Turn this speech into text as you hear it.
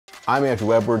I'm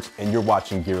Andrew Edwards, and you're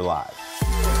watching Gear Live.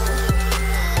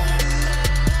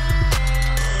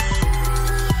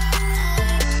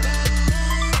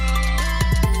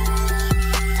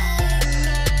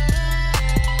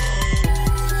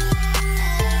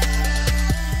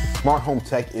 Smart home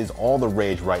tech is all the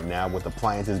rage right now, with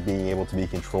appliances being able to be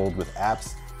controlled with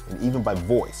apps and even by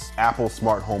voice. Apple's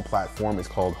smart home platform is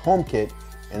called HomeKit,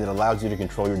 and it allows you to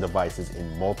control your devices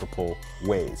in multiple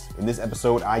ways. In this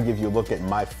episode, I give you a look at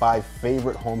my 5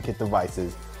 favorite HomeKit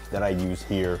devices that I use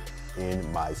here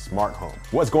in my smart home.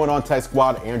 What's going on, Tech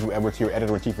Squad? Andrew Edwards here,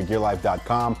 editor-in-chief of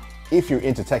GearLive.com. If you're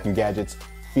into tech and gadgets,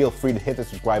 feel free to hit the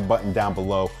subscribe button down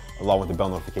below, along with the bell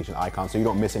notification icon, so you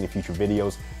don't miss any future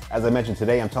videos. As I mentioned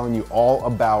today, I'm telling you all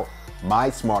about my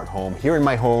smart home. Here in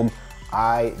my home,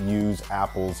 I use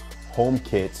Apple's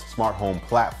HomeKit smart home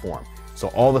platform. So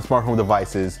all the smart home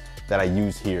devices that I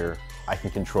use here, I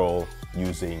can control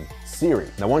using Siri.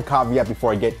 Now, one caveat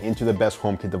before I get into the best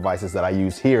HomeKit devices that I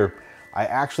use here, I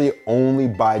actually only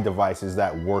buy devices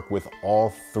that work with all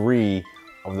 3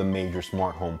 of the major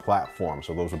smart home platforms.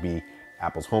 So those would be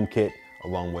Apple's HomeKit,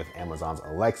 along with Amazon's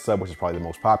Alexa, which is probably the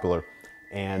most popular,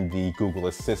 and the Google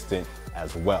Assistant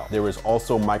as well. There is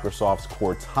also Microsoft's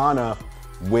Cortana,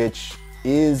 which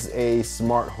is a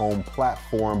smart home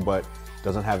platform, but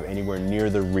doesn't have anywhere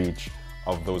near the reach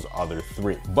of those other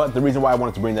 3. But the reason why I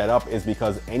wanted to bring that up is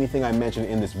because anything I mentioned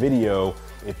in this video,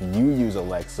 if you use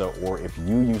Alexa or if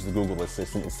you use the Google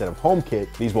Assistant instead of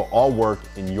HomeKit, these will all work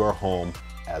in your home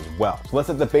as well. So let's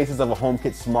set the basis of a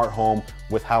HomeKit smart home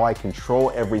with how I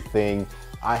control everything.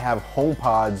 I have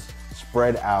HomePods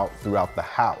spread out throughout the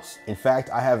house. In fact,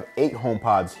 I have 8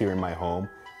 HomePods here in my home,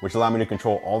 which allow me to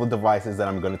control all the devices that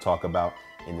I'm going to talk about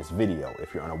in this video.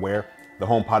 If you're unaware, the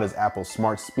HomePod is Apple's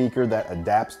smart speaker that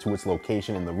adapts to its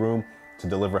location in the room to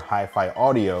deliver hi-fi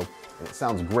audio, and it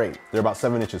sounds great. They're about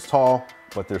 7 inches tall,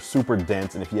 but they're super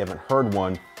dense, and if you haven't heard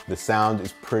one, the sound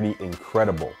is pretty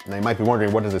incredible. Now you might be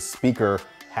wondering, what does a speaker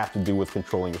have to do with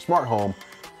controlling your smart home?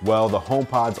 Well, the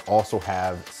HomePods also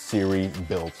have Siri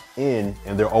built in,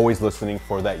 and they're always listening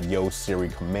for that Yo Siri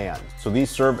command. So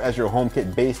these serve as your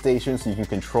HomeKit base station, so you can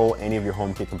control any of your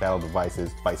HomeKit compatible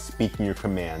devices by speaking your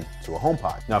command to a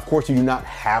HomePod. Now, of course, you do not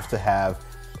have to have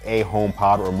a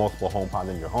HomePod or multiple HomePods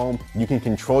in your home. You can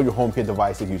control your HomeKit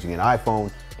devices using an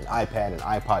iPhone, an iPad, an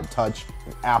iPod Touch,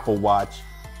 an Apple Watch,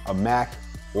 a Mac,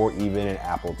 or even an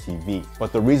Apple TV.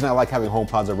 But the reason I like having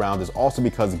HomePods around is also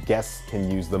because guests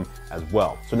can use them as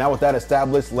well. So now with that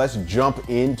established, let's jump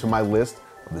into my list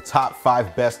of the top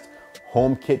 5 best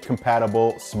HomeKit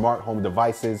compatible smart home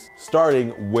devices,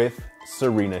 starting with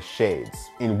Serena Shades.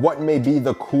 In what may be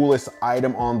the coolest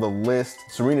item on the list,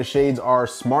 Serena Shades are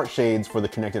smart shades for the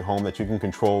connected home that you can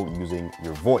control using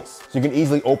your voice. So you can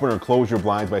easily open or close your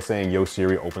blinds by saying, Yo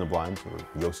Siri, open the blinds,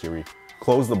 or Yo Siri,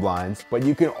 close the blinds. But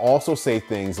you can also say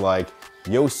things like,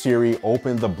 Yo Siri,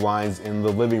 open the blinds in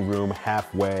the living room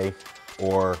halfway,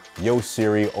 or Yo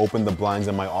Siri, open the blinds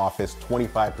in my office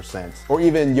 25%, or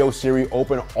even Yo Siri,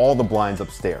 open all the blinds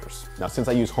upstairs. Now, since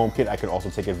I use HomeKit, I can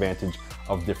also take advantage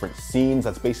of different scenes.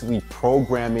 That's basically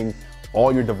programming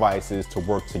all your devices to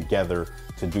work together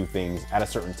to do things at a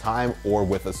certain time or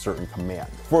with a certain command.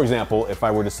 For example, if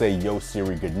I were to say, Yo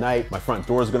Siri, good night, my front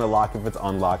door is gonna lock if it's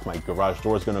unlocked, my garage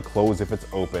door is gonna close if it's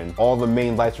open, all the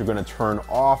main lights are gonna turn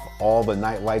off, all the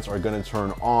night lights are gonna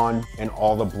turn on, and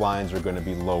all the blinds are gonna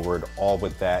be lowered, all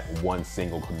with that one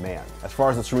single command. As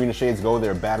far as the Serena Shades go,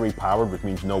 they're battery powered, which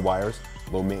means no wires,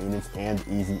 low maintenance, and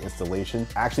easy installation.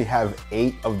 I actually have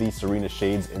 8 of these Serena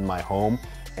Shades in my home,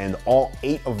 and all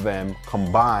 8 of them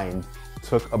combined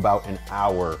took about an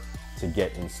hour to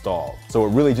get installed. So it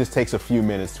really just takes a few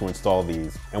minutes to install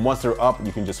these. And once they're up,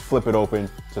 you can just flip it open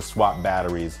to swap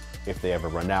batteries if they ever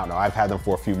run out. Now, I've had them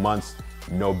for a few months,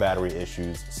 no battery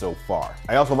issues so far.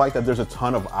 I also like that there's a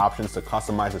ton of options to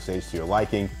customize the shades to your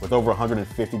liking, with over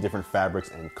 150 different fabrics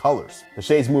and colors. The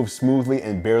shades move smoothly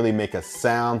and barely make a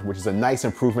sound, which is a nice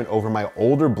improvement over my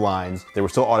older blinds. They were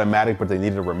still automatic, but they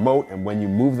needed a remote, and when you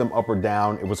move them up or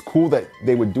down, it was cool that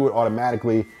they would do it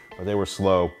automatically, but they were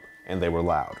slow and they were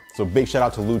loud. So big shout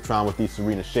out to Lutron with these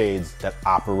Serena Shades that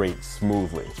operate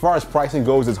smoothly. As far as pricing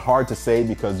goes, it's hard to say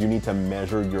because you need to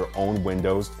measure your own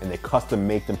windows and they custom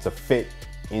make them to fit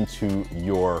into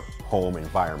your home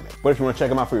environment. But if you want to check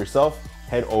them out for yourself,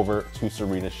 head over to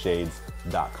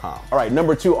serenashades.com. All right,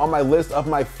 number 2 on my list of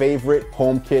my favorite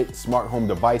HomeKit smart home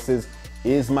devices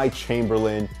is my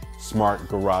Chamberlain smart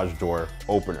garage door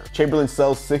opener. Chamberlain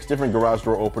sells 6 different garage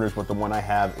door openers, but the one I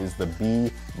have is the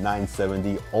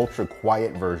B970 ultra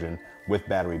quiet version with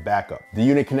battery backup. The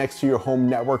unit connects to your home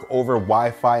network over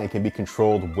Wi-Fi and can be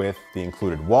controlled with the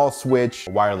included wall switch,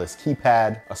 a wireless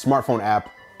keypad, a smartphone app,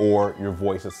 or your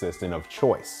voice assistant of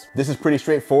choice. This is pretty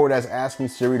straightforward, as asking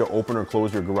Siri to open or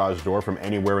close your garage door from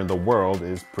anywhere in the world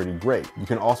is pretty great. You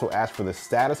can also ask for the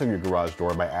status of your garage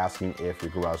door by asking if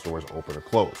your garage door is open or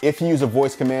closed. If you use a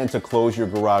voice command to close your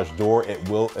garage door, it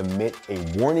will emit a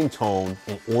warning tone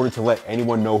in order to let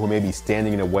anyone know who may be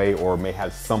standing in the way or may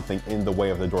have something in the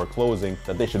way of the door closing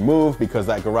that they should move, because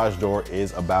that garage door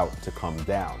is about to come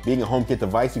down. Being a HomeKit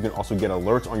device, you can also get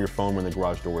alerts on your phone when the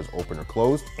garage door is open or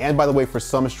closed. And by the way, for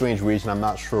some strange reason, I'm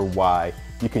not sure why,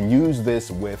 you can use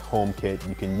this with HomeKit,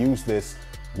 you can use this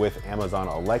with Amazon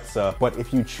Alexa, but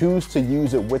if you choose to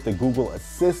use it with the Google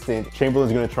Assistant,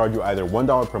 Chamberlain's gonna charge you either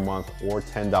 $1 per month or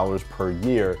 $10 per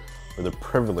year for the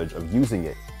privilege of using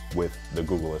it with the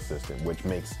Google Assistant, which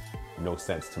makes no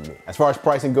sense to me. As far as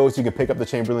pricing goes, you can pick up the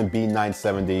Chamberlain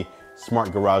B970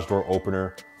 Smart Garage Door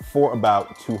Opener for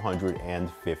about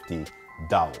 $250.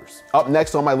 Up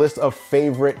next on my list of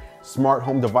favorite smart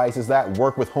home devices that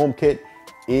work with HomeKit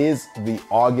is the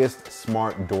August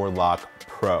Smart Door Lock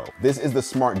Pro. This is the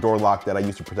smart door lock that I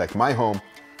use to protect my home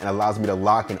and allows me to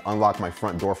lock and unlock my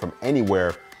front door from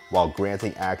anywhere while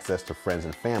granting access to friends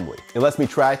and family. It lets me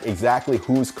track exactly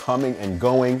who's coming and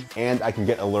going, and I can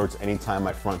get alerts anytime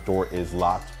my front door is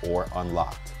locked or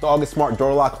unlocked. The August Smart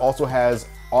Door Lock also has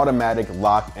automatic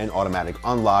lock and automatic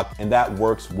unlock, and that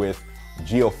works with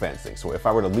geofencing. So if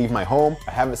I were to leave my home,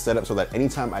 I have it set up so that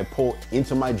anytime I pull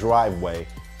into my driveway,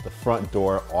 the front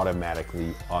door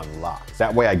automatically unlocks.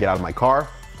 That way I get out of my car,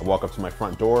 I walk up to my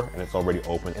front door and it's already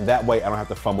open. And that way I don't have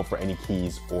to fumble for any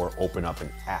keys or open up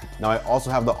an app. Now I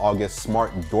also have the August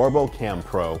Smart Doorbell Cam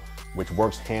Pro, which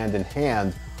works hand in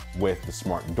hand with the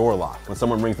smart door lock. When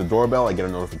someone rings the doorbell, I get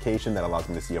a notification that allows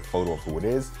me to see a photo of who it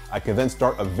is. I can then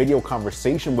start a video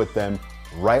conversation with them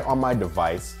right on my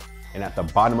device. And at the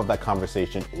bottom of that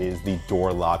conversation is the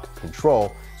door lock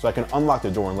control, so I can unlock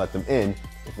the door and let them in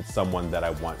if it's someone that I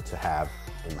want to have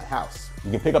in my house.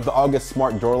 You can pick up the August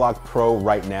Smart Door Lock Pro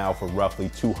right now for roughly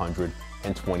 $220.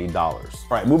 All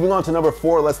right, moving on to number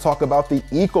 4, let's talk about the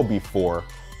Ecobee 4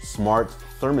 Smart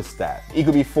Thermostat.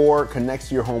 Ecobee 4 connects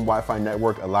to your home Wi-Fi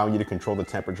network, allowing you to control the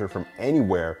temperature from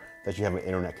anywhere that you have an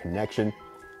internet connection.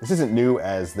 This isn't new,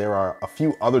 as there are a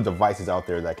few other devices out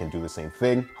there that can do the same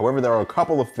thing. However, there are a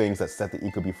couple of things that set the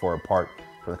Ecobee 4 apart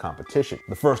from the competition.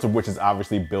 The first of which is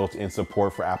obviously built-in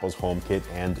support for Apple's HomeKit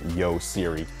and Yo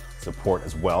Siri support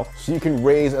as well. So you can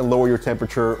raise and lower your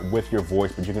temperature with your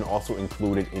voice, but you can also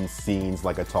include it in scenes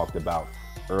like I talked about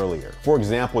earlier. For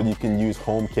example, you can use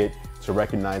HomeKit to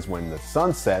recognize when the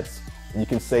sun sets, and you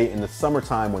can say in the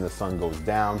summertime when the sun goes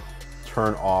down,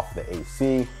 turn off the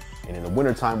AC, and in the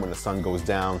wintertime when the sun goes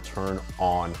down, turn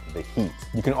on the heat.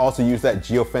 You can also use that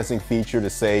geofencing feature to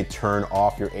say turn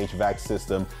off your HVAC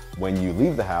system when you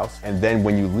leave the house, and then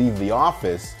when you leave the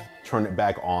office, turn it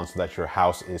back on so that your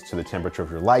house is to the temperature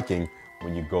of your liking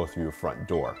when you go through your front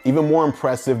door. Even more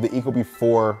impressive, the Ecobee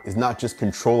 4 is not just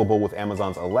controllable with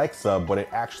Amazon's Alexa, but it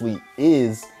actually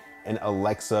is an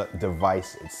Alexa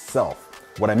device itself.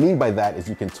 What I mean by that is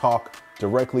you can talk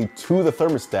directly to the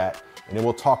thermostat and it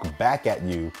will talk back at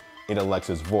you in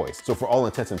Alexa's voice. So for all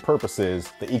intents and purposes,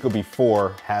 the Ecobee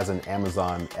 4 has an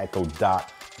Amazon Echo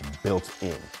Dot built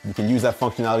in. You can use that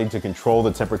functionality to control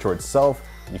the temperature itself.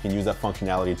 You can use that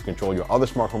functionality to control your other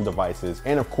smart home devices.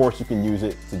 And of course, you can use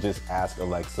it to just ask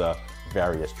Alexa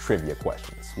various trivia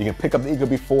questions. You can pick up the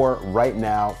Ecobee 4 right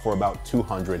now for about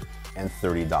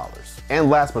 $230. And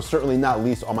last but certainly not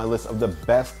least on my list of the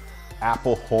best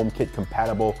Apple HomeKit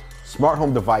compatible smart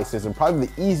home devices, and probably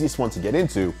the easiest one to get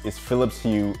into, is Philips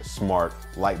Hue smart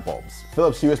light bulbs.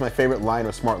 Philips Hue is my favorite line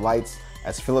of smart lights,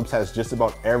 as Philips has just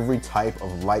about every type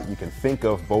of light you can think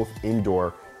of, both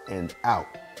indoor and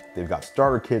out. They've got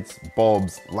starter kits,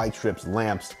 bulbs, light strips,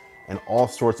 lamps, and all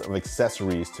sorts of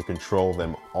accessories to control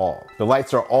them all. The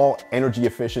lights are all energy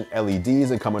efficient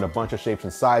LEDs and come in a bunch of shapes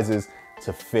and sizes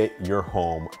to fit your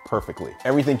home perfectly.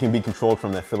 Everything can be controlled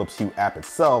from the Philips Hue app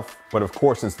itself, but of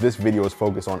course, since this video is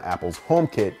focused on Apple's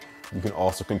HomeKit, you can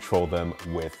also control them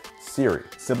with Siri.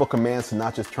 Simple commands to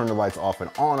not just turn the lights off and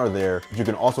on are there, but you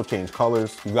can also change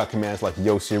colors. You've got commands like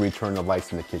Yo Siri, turn the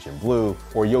lights in the kitchen blue,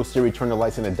 or Yo Siri, turn the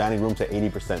lights in the dining room to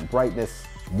 80% brightness.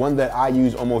 One that I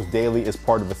use almost daily is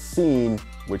part of a scene,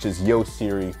 which is Yo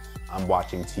Siri, I'm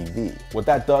watching TV. What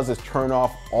that does is turn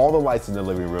off all the lights in the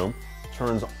living room,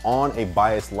 turns on a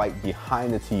bias light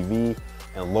behind the TV,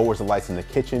 and lowers the lights in the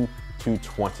kitchen to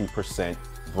 20%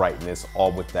 brightness,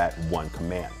 all with that one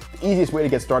command. The easiest way to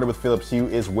get started with Philips Hue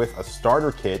is with a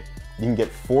starter kit. You can get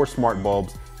 4 smart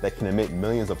bulbs that can emit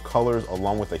millions of colors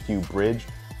along with a Hue bridge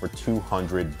for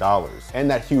 $200. And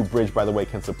that Hue bridge, by the way,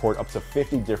 can support up to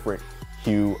 50 different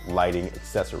hue lighting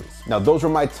accessories. Now, those were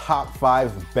my top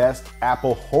 5 best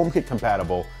Apple HomeKit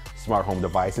compatible smart home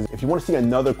devices. If you want to see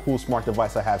another cool smart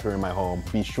device I have here in my home,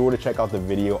 be sure to check out the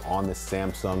video on the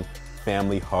Samsung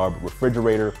Family Hub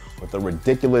refrigerator with a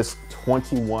ridiculous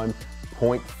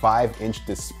 21.5-inch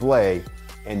display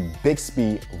and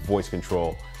Bixby voice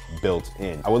control built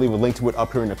in. I will leave a link to it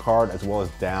up here in the card as well as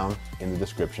down in the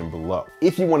description below.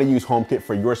 If you want to use HomeKit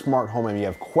for your smart home and you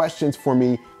have questions for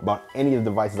me about any of the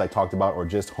devices I talked about or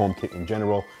just HomeKit in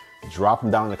general, drop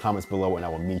them down in the comments below and I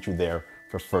will meet you there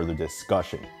for further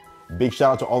discussion. Big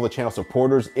shout out to all the channel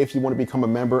supporters. If you want to become a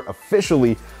member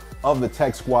officially of the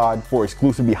Tech Squad for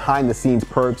exclusive behind the scenes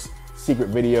perks, secret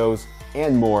videos,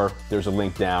 and more, there's a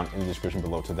link down in the description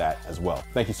below to that as well.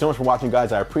 Thank you so much for watching,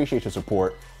 guys. I appreciate your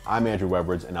support. I'm Andrew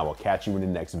Edwards, and I will catch you in the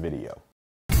next video.